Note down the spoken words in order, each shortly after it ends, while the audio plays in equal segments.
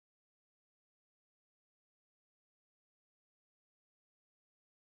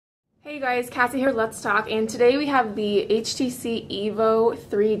Hey guys, Cassie here, Let's Talk, and today we have the HTC EVO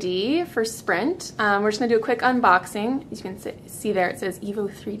 3D for Sprint. We're just going to do a quick unboxing. As you can see there, it says EVO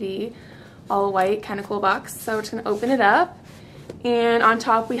 3D, all white, kind of cool box. So we're just going to open it up, and on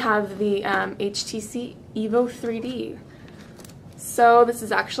top we have the HTC EVO 3D. So this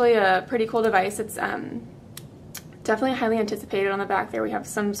is actually a pretty cool device. It's definitely highly anticipated. On the back there we have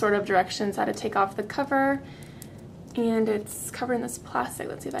some sort of directions how to take off the cover. And it's covered in this plastic.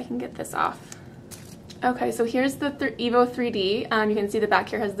 Let's see if I can get this off. Okay, so here's the EVO 3D. You can see the back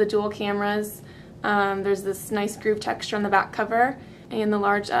here has the dual cameras. There's this nice groove texture on the back cover and the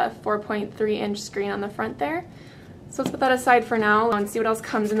large 4.3-inch screen on the front there. So let's put that aside for now and see what else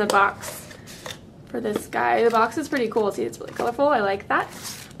comes in the box for this guy. The box is pretty cool. See, it's really colorful. I like that.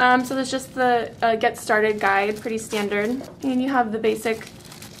 So there's just the Get Started guide, pretty standard. And you have the basic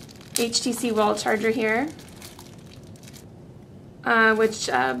HTC wall charger here. Which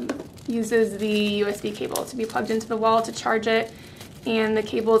uses the USB cable to be plugged into the wall to charge it, and the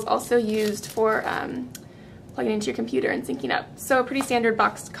cable is also used for plugging into your computer and syncing up. So pretty standard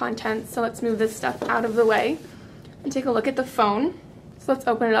box contents. So let's move this stuff out of the way and take a look at the phone. So let's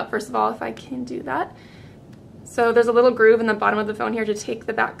open it up first of all, if I can do that. So there's a little groove in the bottom of the phone here to take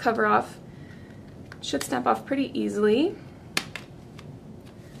the back cover off. Should snap off pretty easily.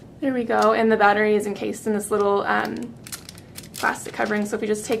 There we go, and the battery is encased in this little plastic covering, so if we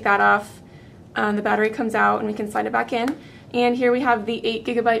just take that off, the battery comes out and we can slide it back in. And here we have the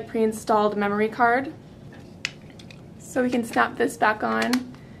 8GB pre-installed memory card. So we can snap this back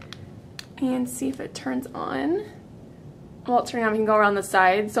on and see if it turns on. Well, it's turning on. We can go around the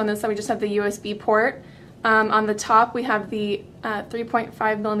side. So on this side we just have the USB port. On the top we have the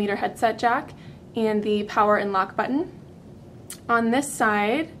 3.5mm headset jack and the power and lock button. On this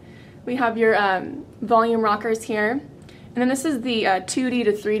side we have your volume rockers here. And then this is the 2D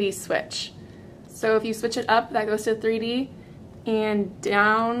to 3D switch. So if you switch it up, that goes to 3D, and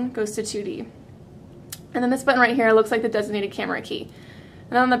down goes to 2D. And then this button right here looks like the designated camera key.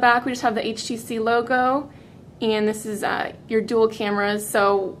 And then on the back we just have the HTC logo, and this is your dual cameras.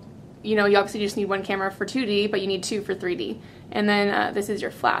 So you obviously just need one camera for 2D, but you need two for 3D. And then this is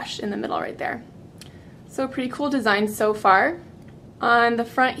your flash in the middle right there. So pretty cool design so far. On the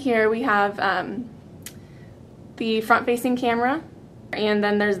front here we have the front-facing camera, and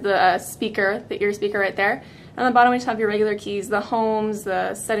then there's the speaker, the ear speaker right there. And on the bottom we just have your regular keys, the homes,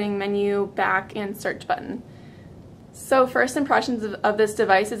 the setting menu, back, and search button. So first impressions of this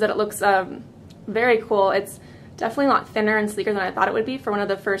device is that it looks very cool. It's definitely a lot thinner and sleeker than I thought it would be for one of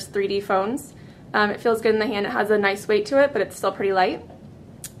the first 3D phones. It feels good in the hand. It has a nice weight to it, but it's still pretty light.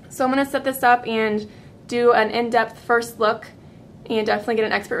 So I'm going to set this up and do an in-depth first look and definitely get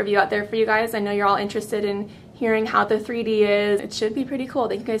an expert review out there for you guys. I know you're all interested in hearing how the 3D is. It should be pretty cool.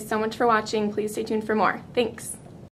 Thank you guys so much for watching. Please stay tuned for more. Thanks.